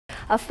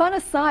A fun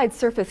aside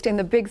surfaced in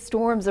the big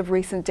storms of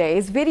recent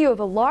days. Video of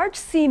a large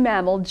sea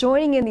mammal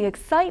joining in the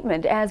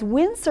excitement as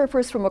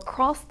windsurfers from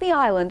across the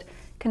island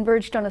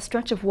converged on a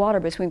stretch of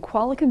water between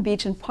Qualicum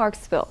Beach and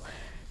Parksville.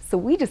 So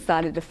we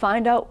decided to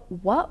find out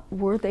what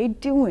were they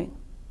doing.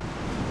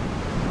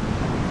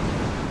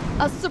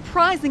 A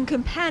surprising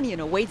companion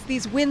awaits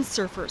these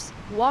windsurfers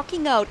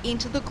walking out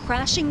into the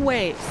crashing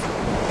waves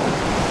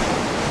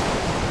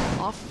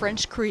off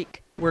French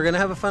Creek. We're gonna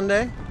have a fun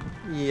day?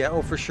 Yeah,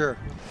 oh for sure.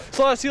 There's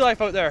a lot of sea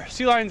life out there.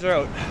 Sea lions are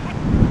out.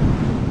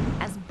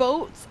 As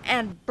boats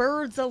and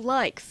birds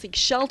alike seek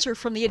shelter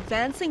from the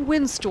advancing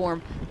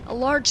windstorm, a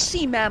large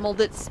sea mammal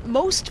that's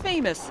most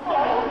famous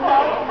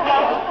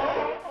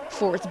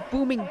for its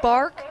booming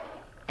bark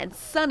and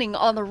sunning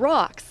on the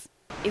rocks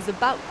is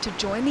about to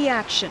join the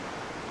action.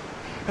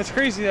 It's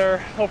crazy.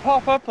 They'll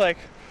pop up like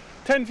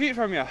 10 feet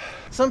from you.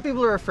 Some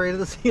people are afraid of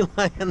the sea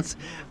lions,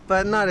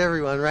 but not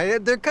everyone,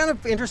 right? They're kind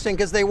of interesting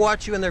because they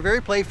watch you and they're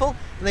very playful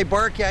and they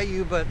bark at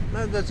you, but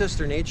that's just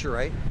their nature,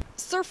 right?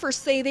 Surfers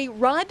say they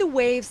ride the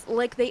waves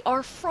like they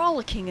are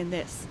frolicking in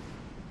this.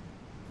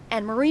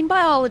 And marine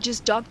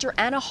biologist Dr.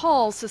 Anna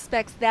Hall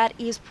suspects that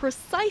is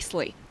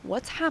precisely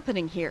what's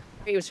happening here.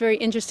 It was very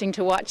interesting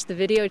to watch the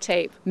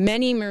videotape.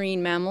 Many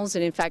marine mammals,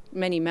 and in fact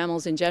many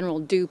mammals in general,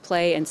 do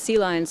play, and sea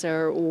lions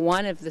are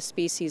one of the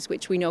species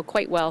which we know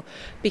quite well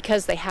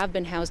because they have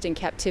been housed in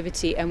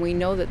captivity, and we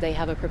know that they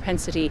have a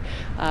propensity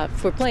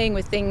for playing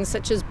with things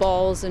such as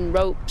balls and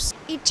ropes.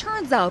 It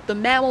turns out the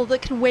mammal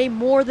that can weigh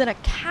more than a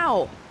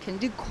cow can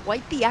do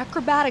quite the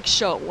acrobatic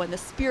show when the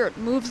spirit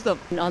moves them.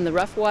 And on the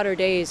rough water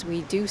days,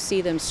 we do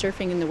see them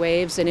surfing in the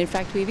waves, and in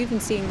fact we've even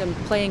seen them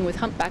playing with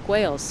humpback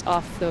whales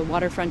off the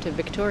waterfront of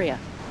Victoria.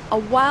 A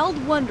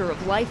wild wonder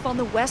of life on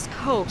the west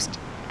coast,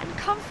 and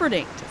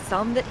comforting to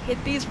some that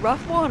hit these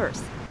rough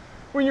waters.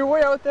 When you're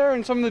way out there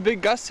and some of the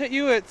big gusts hit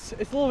you, it's a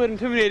little bit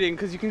intimidating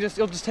because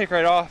you'll just take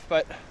right off,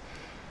 but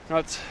you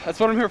know, that's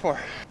what I'm here for.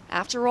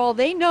 After all,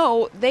 they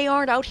know they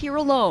aren't out here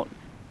alone,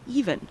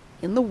 even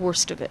in the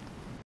worst of it.